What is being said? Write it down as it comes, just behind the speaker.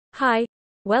Hi.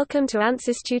 Welcome to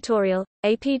ANSYS tutorial,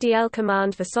 APDL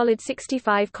command for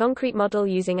SOLID65 concrete model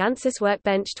using ANSYS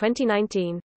Workbench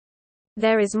 2019.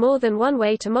 There is more than one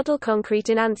way to model concrete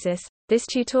in ANSYS. This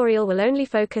tutorial will only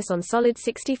focus on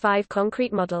SOLID65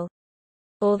 concrete model.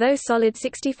 Although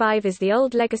SOLID65 is the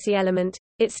old legacy element,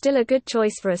 it's still a good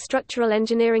choice for a structural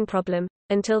engineering problem.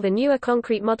 Until the newer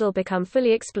concrete model become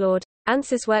fully explored,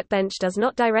 ANSYS Workbench does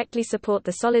not directly support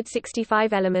the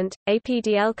SOLID65 element.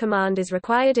 APDL command is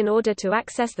required in order to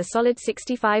access the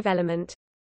SOLID65 element.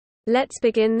 Let's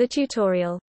begin the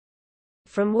tutorial.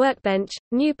 From Workbench,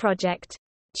 New Project.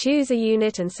 Choose a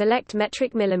unit and select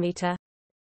metric millimeter.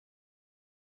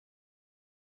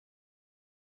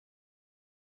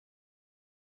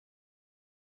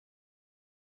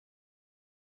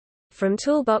 From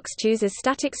Toolbox, chooses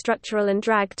Static Structural and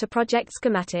drag to Project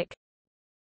Schematic.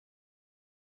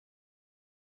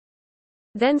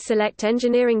 Then select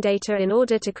Engineering Data in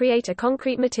order to create a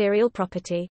concrete material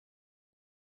property.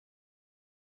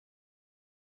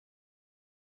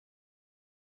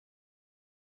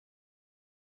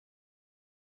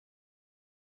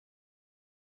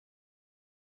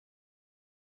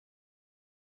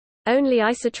 Only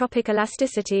isotropic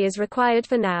elasticity is required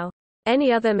for now.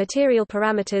 Any other material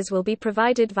parameters will be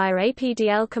provided via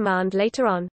APDL command later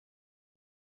on.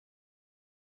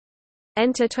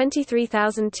 Enter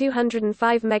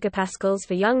 23,205 megapascals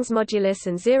for Young's modulus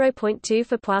and 0.2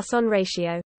 for Poisson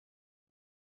ratio.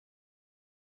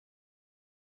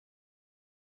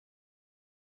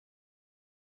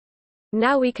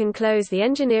 Now we can close the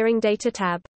Engineering Data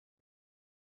tab.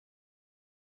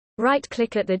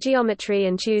 Right-click at the geometry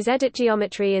and choose Edit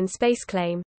Geometry in Space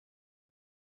Claim.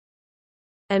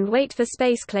 And wait for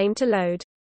Space Claim to load.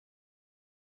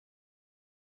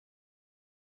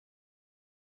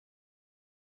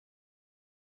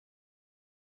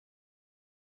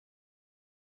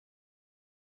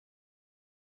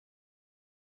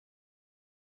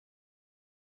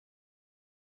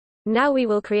 Now we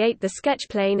will create the sketch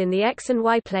plane in the X and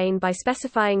Y plane by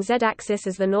specifying Z-axis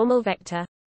as the normal vector.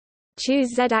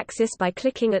 Choose Z-axis by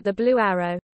clicking at the blue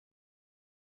arrow.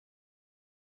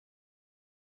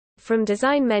 From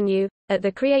Design menu, at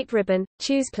the Create ribbon,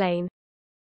 choose Plane.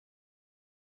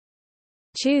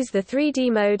 Choose the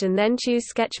 3D mode and then choose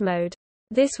Sketch mode.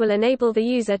 This will enable the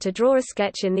user to draw a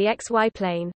sketch in the XY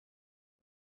plane.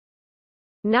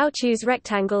 Now choose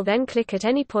Rectangle, then click at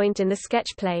any point in the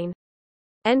sketch plane.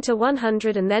 Enter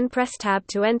 100 and then press Tab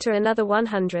to enter another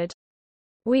 100.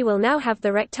 We will now have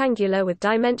the rectangular with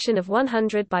dimension of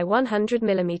 100 by 100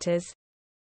 mm.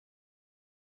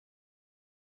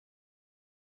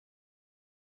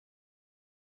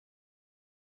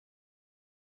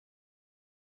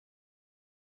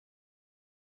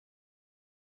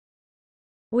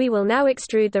 We will now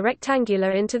extrude the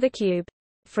rectangular into the cube.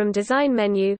 From Design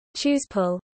menu, choose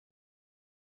Pull.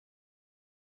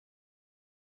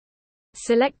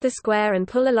 Select the square and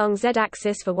pull along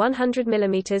Z-axis for 100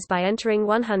 mm by entering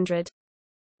 100.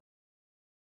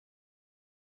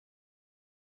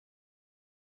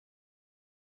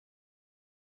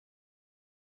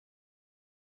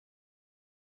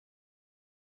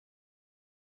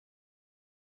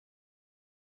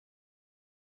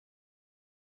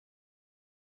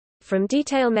 From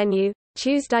Detail menu,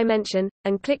 choose Dimension,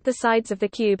 and click the sides of the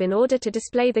cube in order to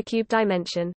display the cube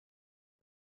dimension.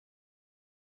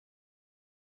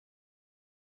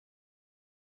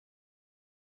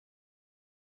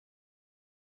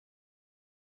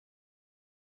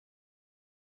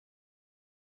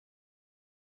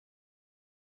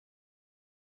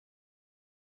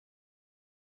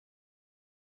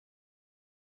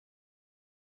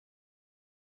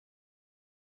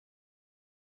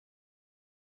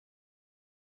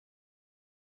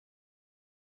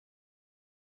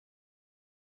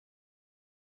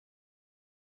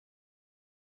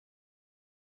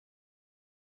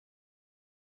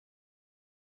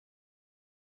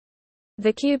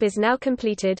 The cube is now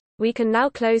completed. We can now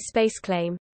close Space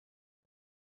Claim.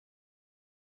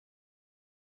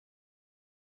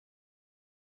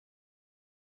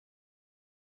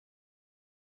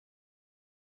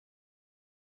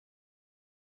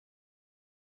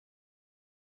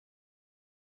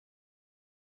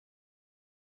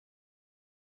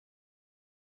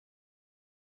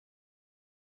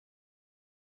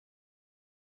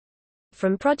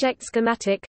 From Project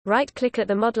Schematic, right-click at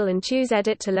the model and choose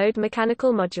Edit to load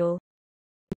mechanical module.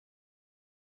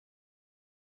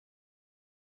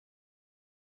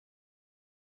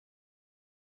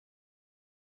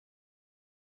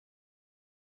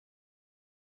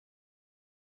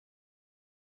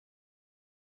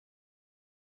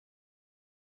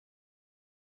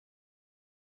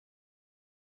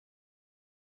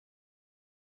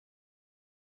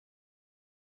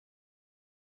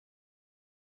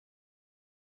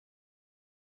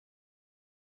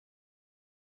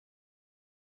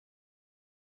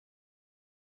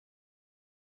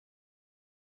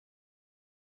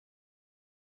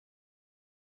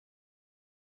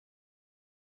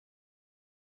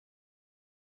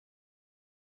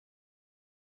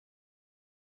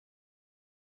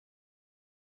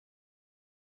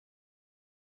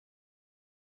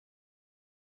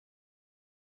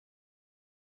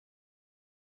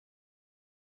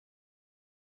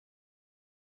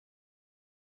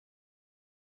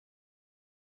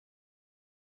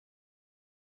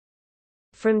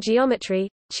 From Geometry,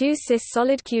 choose SYS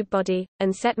solid cube body,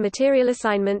 and set material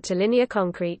assignment to linear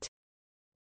concrete.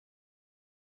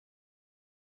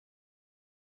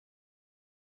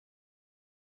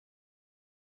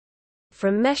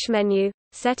 From Mesh menu,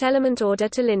 set element order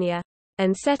to linear.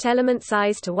 And set element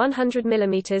size to 100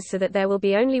 mm so that there will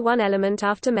be only one element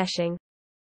after meshing.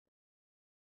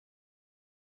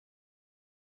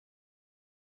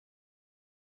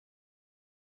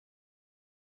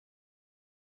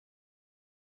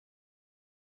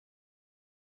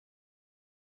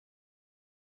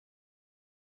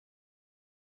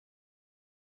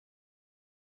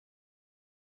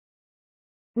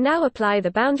 Now apply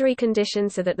the boundary condition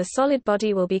so that the solid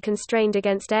body will be constrained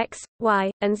against X,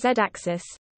 Y, and Z axis.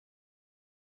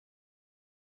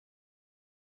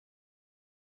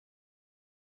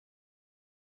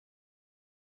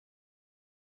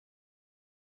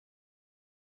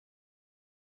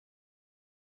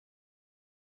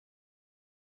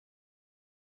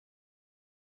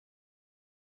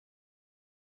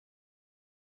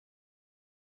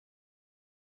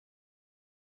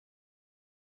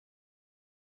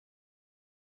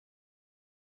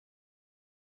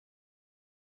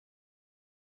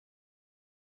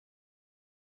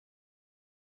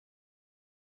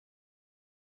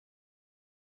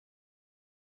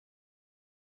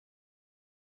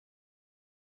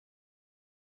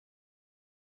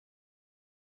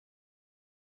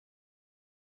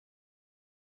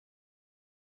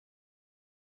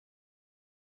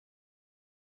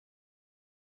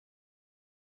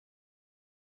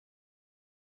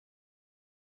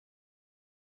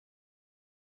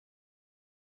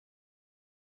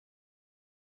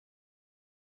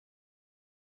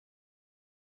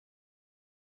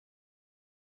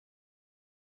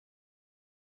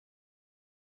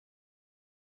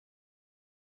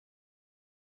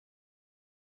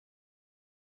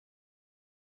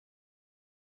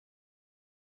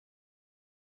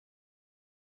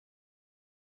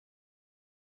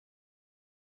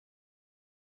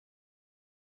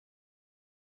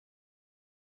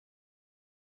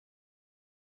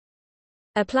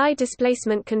 Apply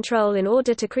displacement control in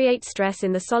order to create stress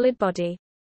in the solid body.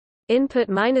 Input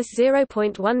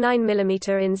 -0.19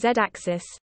 mm in Z-axis.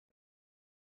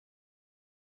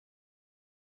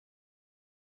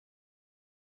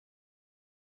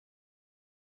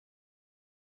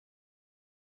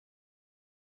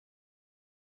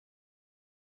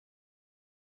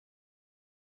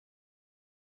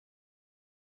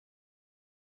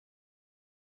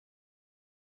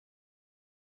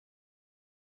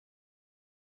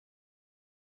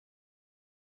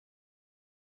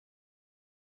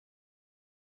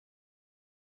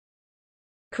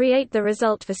 Create the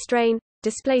result for strain,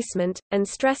 displacement, and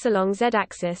stress along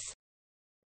Z-axis.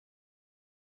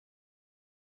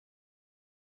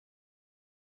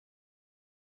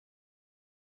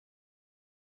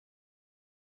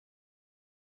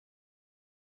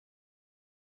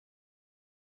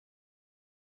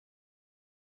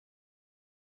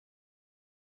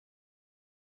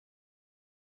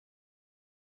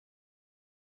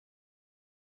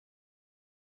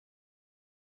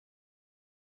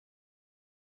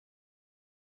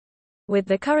 With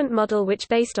the current model which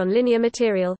based on linear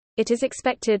material, it is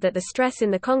expected that the stress in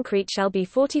the concrete shall be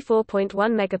 44.1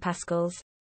 megapascals.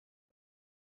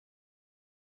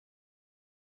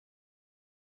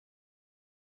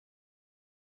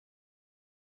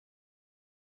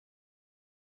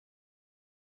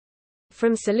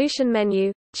 From Solution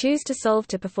menu, choose to solve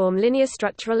to perform linear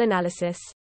structural analysis.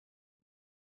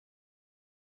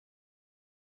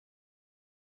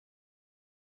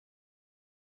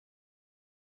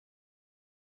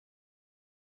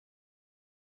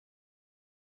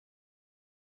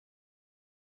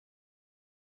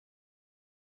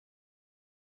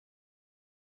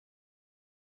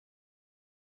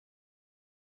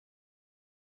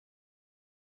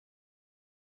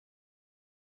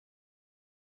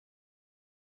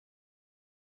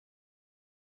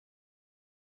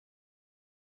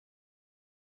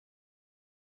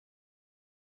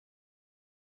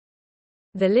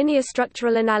 The linear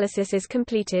structural analysis is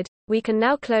completed. We can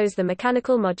now close the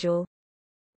mechanical module.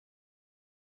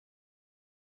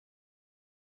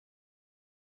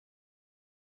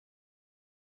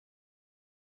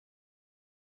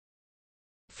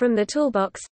 From the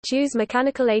toolbox, choose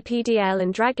Mechanical APDL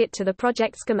and drag it to the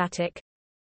project schematic.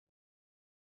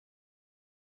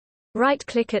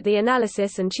 Right-click at the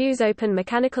analysis and choose Open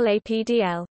Mechanical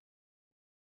APDL.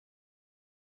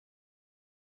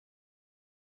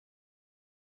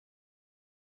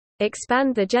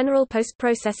 Expand the General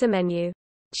Post-Processor menu.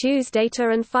 Choose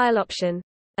Data and File option.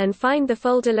 And find the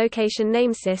folder location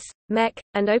name SYS, Mech,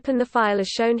 and open the file as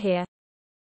shown here.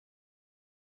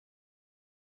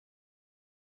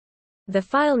 The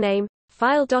file name,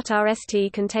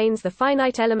 file.rst, contains the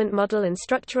finite element model and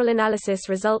structural analysis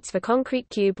results for concrete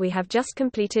cube we have just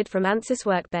completed from ANSYS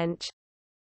Workbench.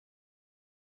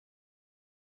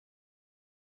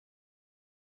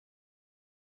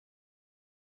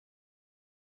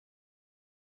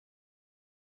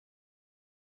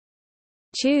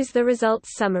 Choose the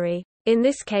results summary. In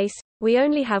this case, we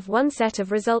only have one set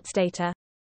of results data.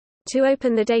 To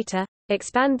open the data,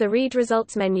 expand the Read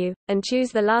Results menu, and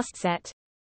choose the last set.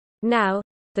 Now,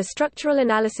 the structural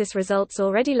analysis results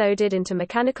already loaded into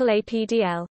mechanical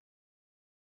APDL.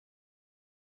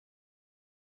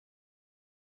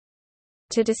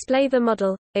 To display the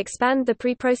model, expand the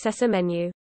preprocessor menu.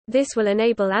 This will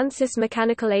enable ANSYS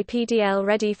mechanical APDL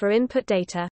ready for input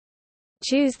data.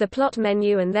 Choose the Plot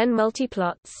menu and then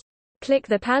Multi-Plots. Click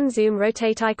the Pan Zoom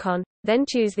Rotate icon, then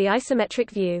choose the isometric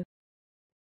view.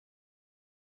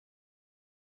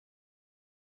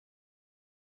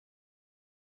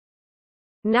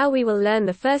 Now we will learn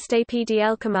the first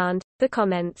APDL command, the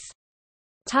comments.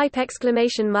 Type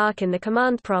exclamation mark in the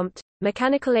command prompt.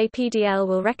 Mechanical APDL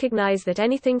will recognize that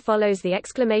anything follows the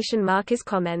exclamation mark is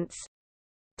comments.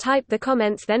 Type the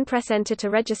comments, then press enter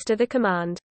to register the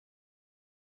command.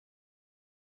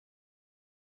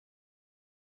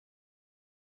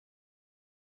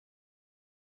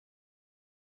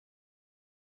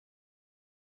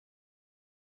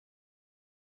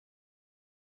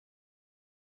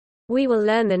 We will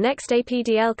learn the next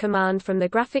APDL command from the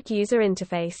graphic user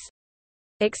interface.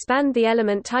 Expand the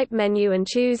element type menu and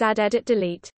choose Add Edit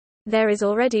Delete. There is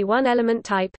already one element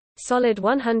type,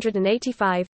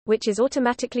 SOLID65, which is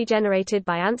automatically generated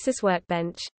by ANSYS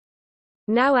Workbench.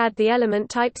 Now add the element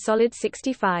type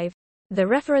SOLID65. The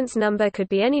reference number could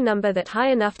be any number that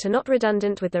high enough to not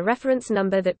redundant with the reference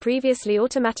number that previously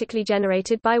automatically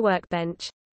generated by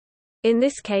Workbench. In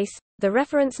this case, the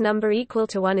reference number equal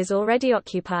to 1 is already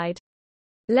occupied.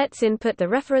 Let's input the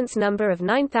reference number of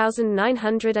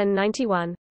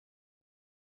 9991.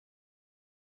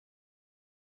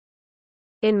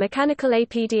 In mechanical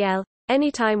APDL,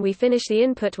 anytime we finish the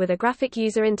input with a graphic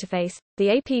user interface,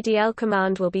 the APDL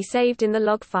command will be saved in the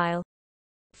log file.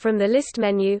 From the list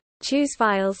menu, choose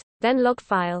Files, then Log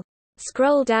File.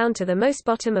 Scroll down to the most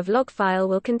bottom of Log File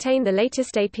will contain the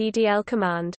latest APDL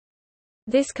command.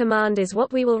 This command is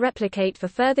what we will replicate for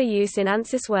further use in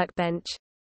ANSYS Workbench.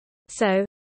 So,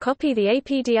 copy the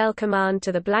APDL command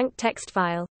to the blank text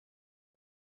file.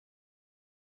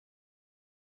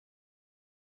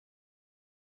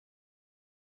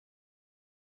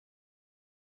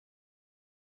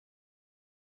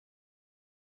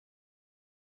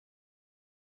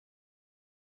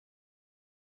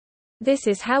 This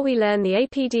is how we learn the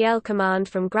APDL command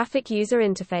from graphic user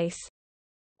interface.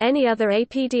 Any other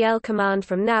APDL command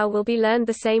from now will be learned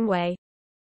the same way.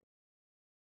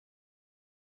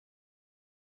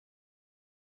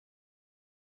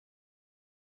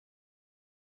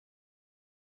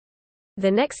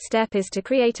 The next step is to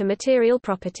create a material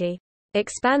property.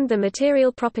 Expand the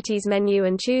Material Properties menu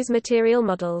and choose Material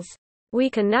Models. We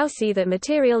can now see that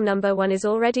material number 1 is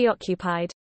already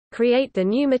occupied. Create the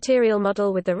new material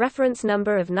model with the reference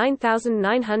number of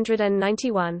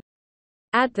 9991.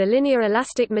 Add the linear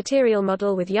elastic material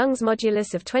model with Young's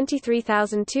modulus of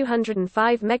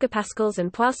 23,205 megapascals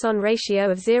and Poisson ratio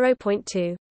of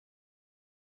 0.2.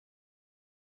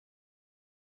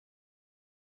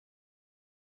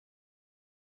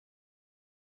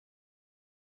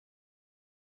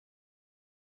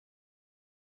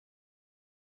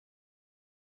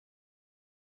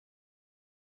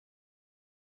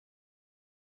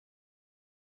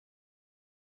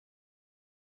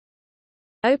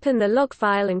 Open the log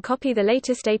file and copy the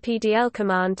latest APDL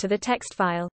command to the text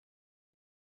file.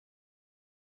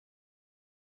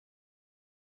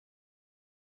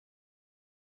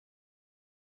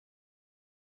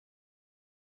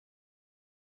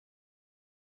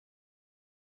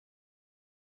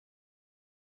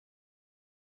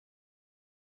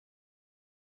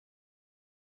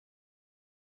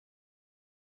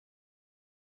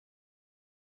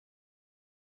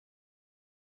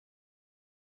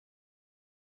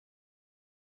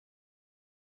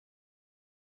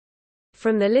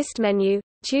 From the list menu,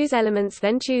 choose Elements,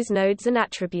 then choose Nodes and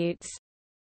Attributes.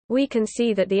 We can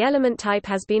see that the element type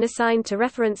has been assigned to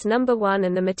reference number 1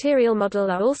 and the material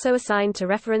model are also assigned to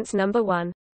reference number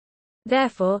 1.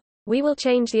 Therefore, we will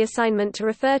change the assignment to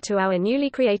refer to our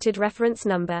newly created reference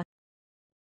number.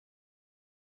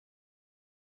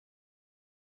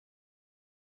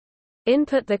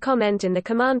 Input the comment in the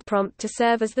command prompt to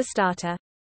serve as the starter.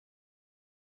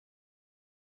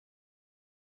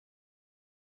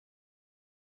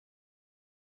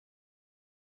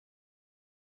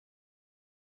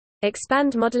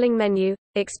 Expand modeling menu,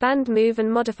 expand move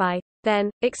and modify,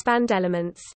 then, expand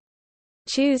elements.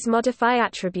 Choose modify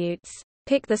attributes.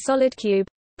 Pick the solid cube,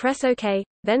 press OK,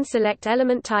 then select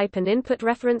element type and input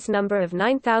reference number of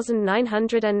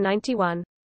 9991.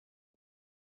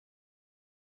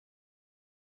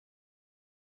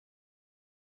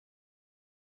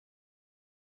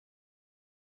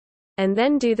 And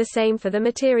then do the same for the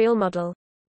material model.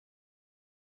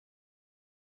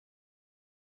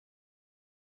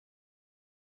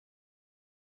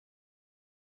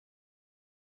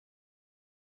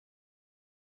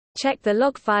 Check the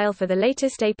log file for the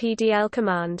latest APDL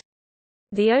command.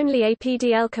 The only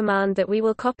APDL command that we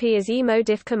will copy is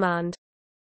emodiff command.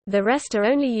 The rest are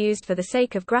only used for the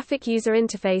sake of graphic user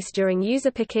interface during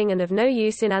user picking and of no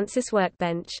use in ANSYS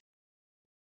Workbench.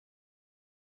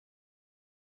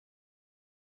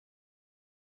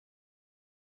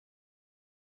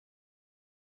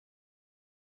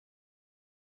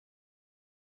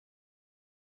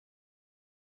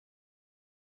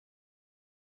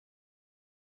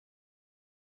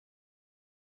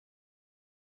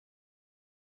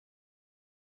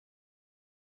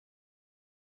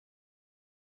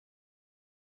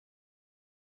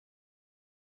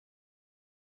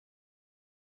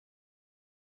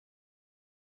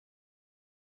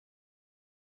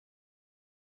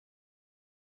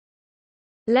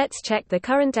 Let's check the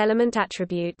current element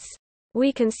attributes.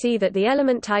 We can see that the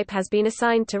element type has been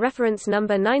assigned to reference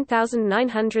number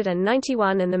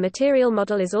 9991 and the material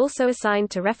model is also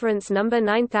assigned to reference number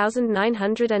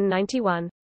 9991.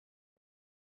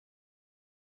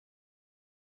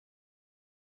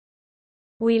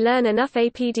 We learn enough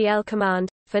APDL command.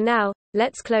 For now,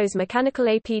 let's close mechanical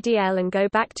APDL and go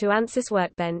back to ANSYS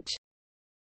Workbench.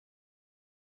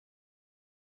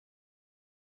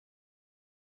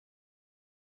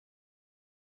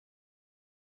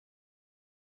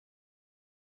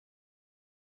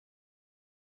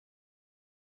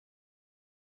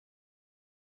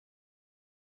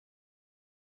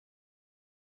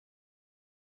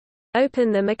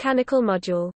 Open the mechanical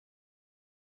module.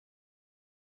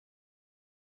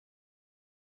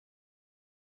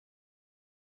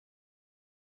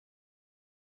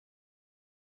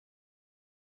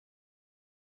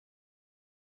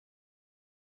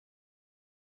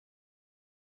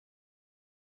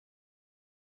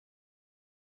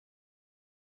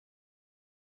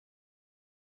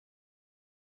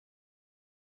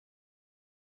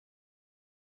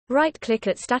 Right-click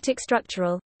at Static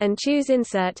Structural, and choose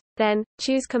Insert, then,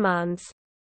 choose Commands.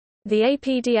 The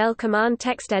APDL command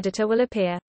text editor will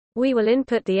appear. We will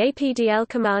input the APDL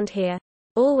command here.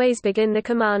 Always begin the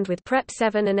command with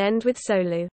prep7 and end with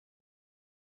solu.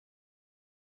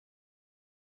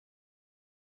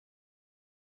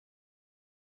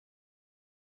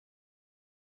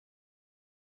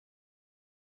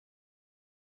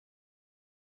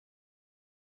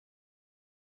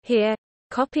 Here,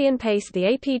 copy and paste the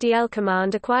APDL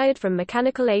command acquired from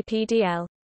mechanical APDL.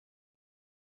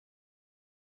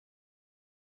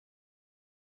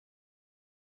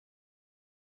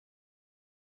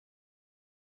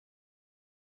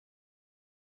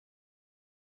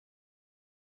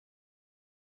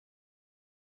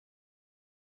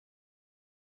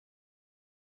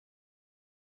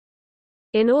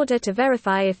 In order to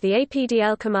verify if the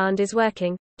APDL command is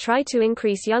working, try to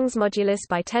increase Young's modulus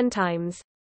by 10 times.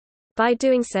 By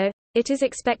doing so, it is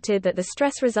expected that the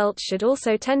stress results should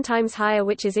also 10 times higher,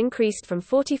 which is increased from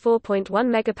 44.1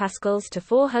 MPa to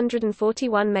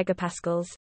 441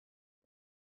 MPa.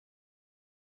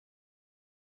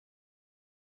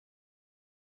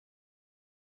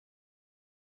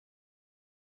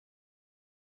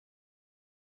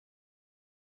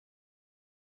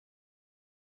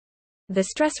 The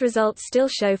stress results still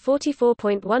show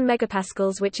 44.1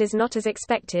 MPa, which is not as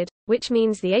expected, which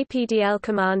means the APDL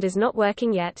command is not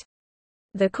working yet.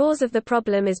 The cause of the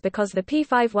problem is because the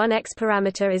P51X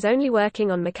parameter is only working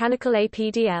on mechanical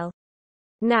APDL.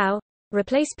 Now,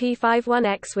 replace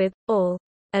P51X with all,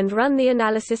 and run the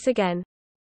analysis again.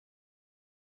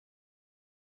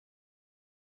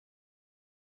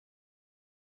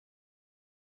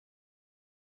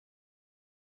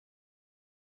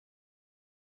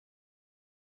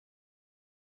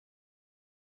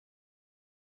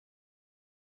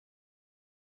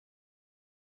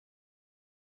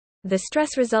 The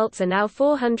stress results are now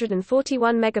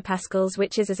 441 MPa,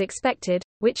 which is as expected,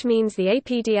 which means the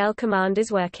APDL command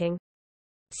is working.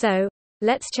 So,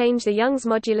 let's change the Young's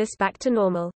modulus back to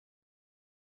normal.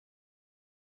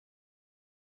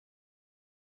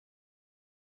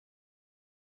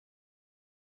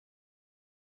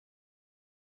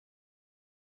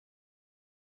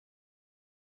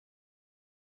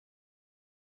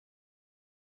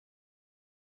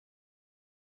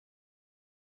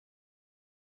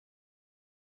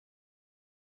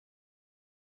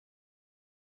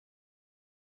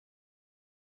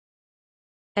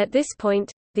 At this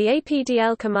point, the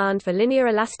APDL command for linear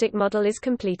elastic model is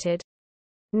completed.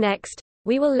 Next,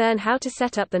 we will learn how to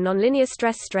set up the nonlinear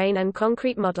stress strain and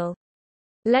concrete model.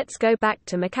 Let's go back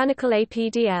to mechanical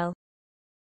APDL.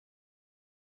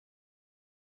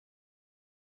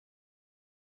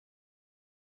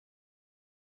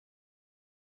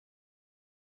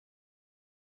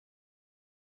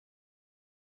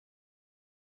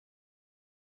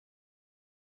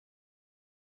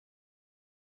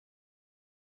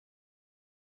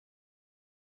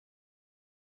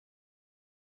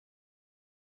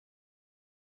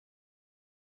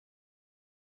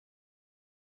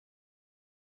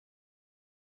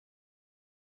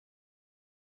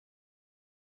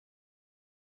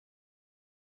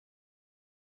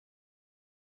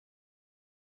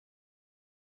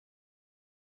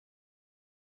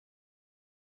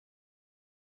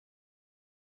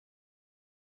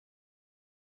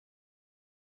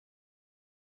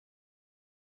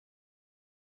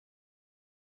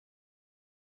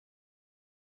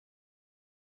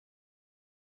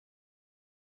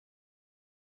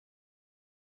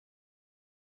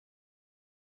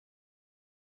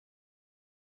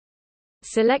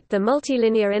 Select the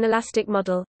multilinear inelastic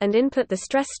model, and input the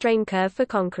stress-strain curve for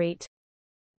concrete.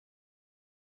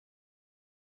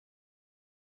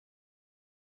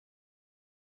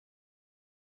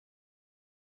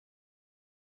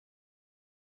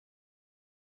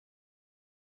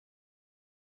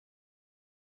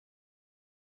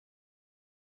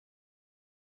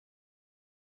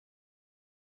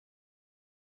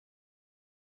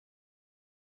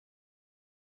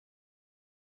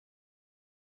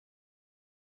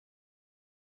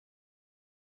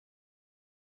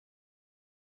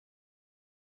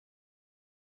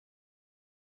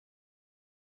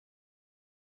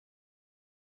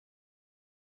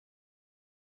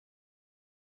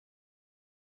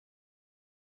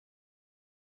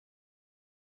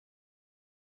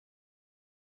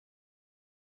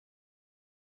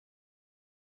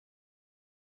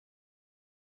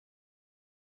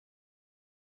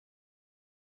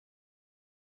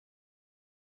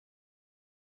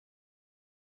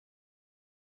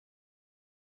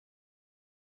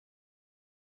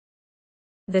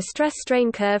 The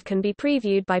stress-strain curve can be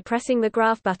previewed by pressing the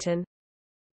graph button.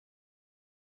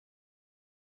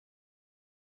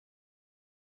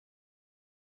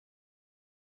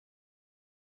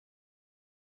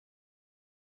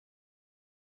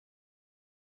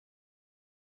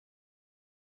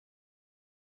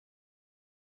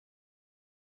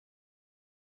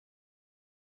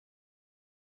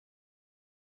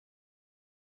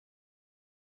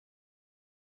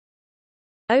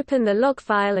 Open the log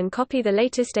file and copy the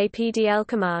latest APDL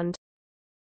command.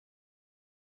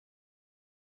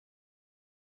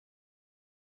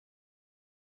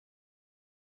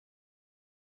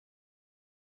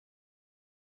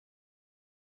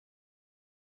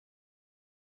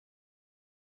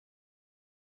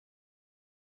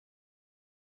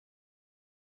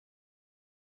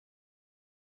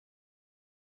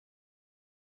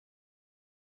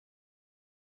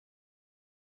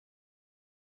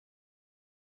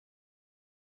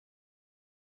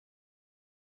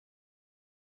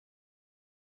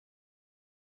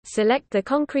 Select the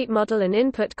concrete model and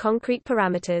input concrete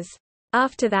parameters.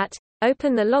 After that,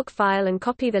 open the log file and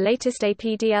copy the latest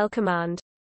APDL command.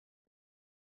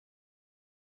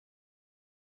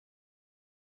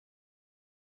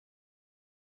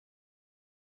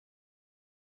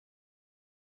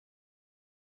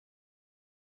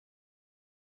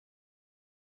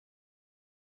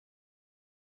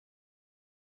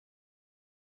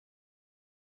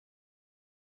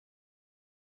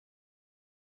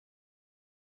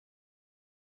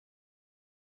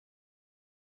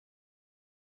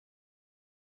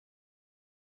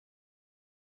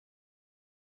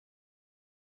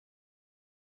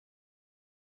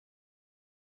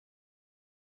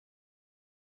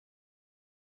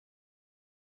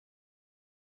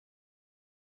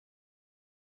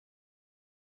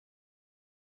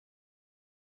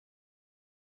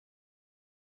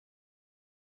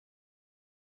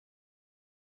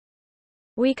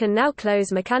 We can now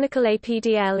close mechanical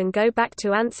APDL and go back to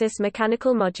ANSYS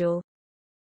mechanical module.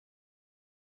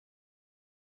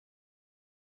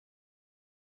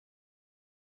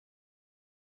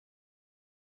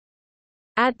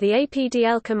 Add the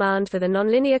APDL command for the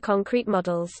nonlinear concrete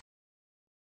models.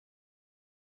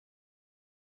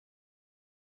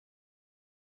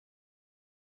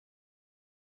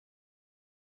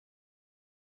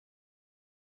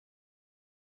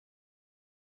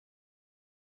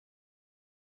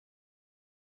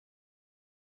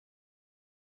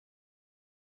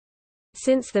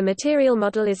 Since the material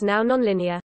model is now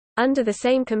nonlinear, Under the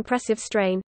same compressive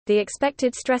strain, the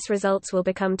expected stress results will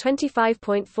become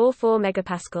 25.44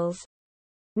 megapascals.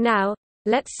 Now,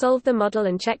 let's solve the model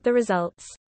and check the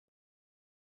results.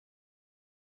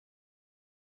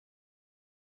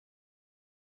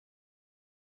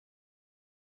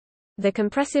 The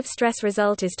compressive stress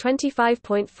result is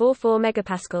 25.44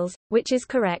 megapascals, which is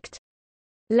correct.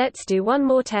 Let's do one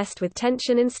more test with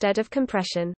tension instead of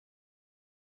compression.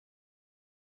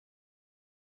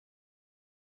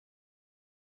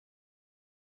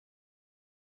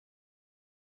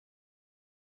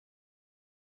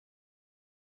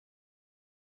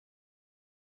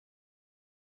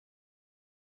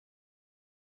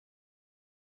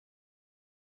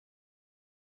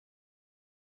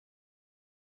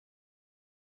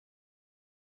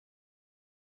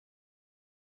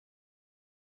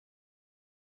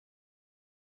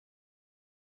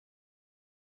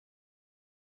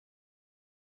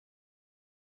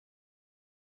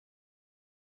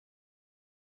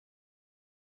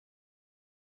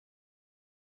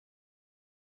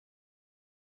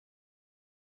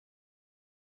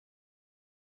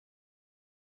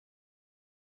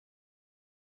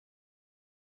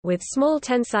 With small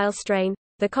tensile strain,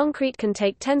 the concrete can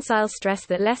take tensile stress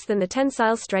that less than the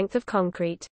tensile strength of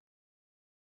concrete.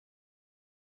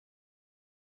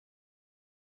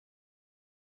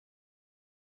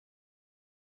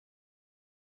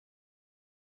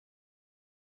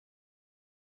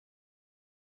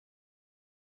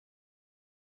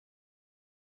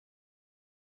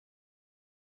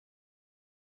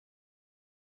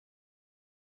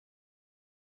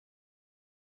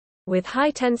 With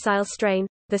high tensile strain,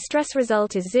 the stress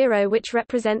result is 0, which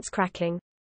represents cracking.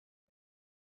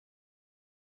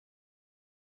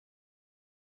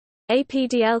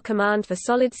 APDL command for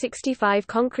SOLID65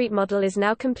 concrete model is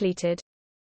now completed.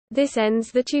 This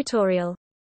ends the tutorial.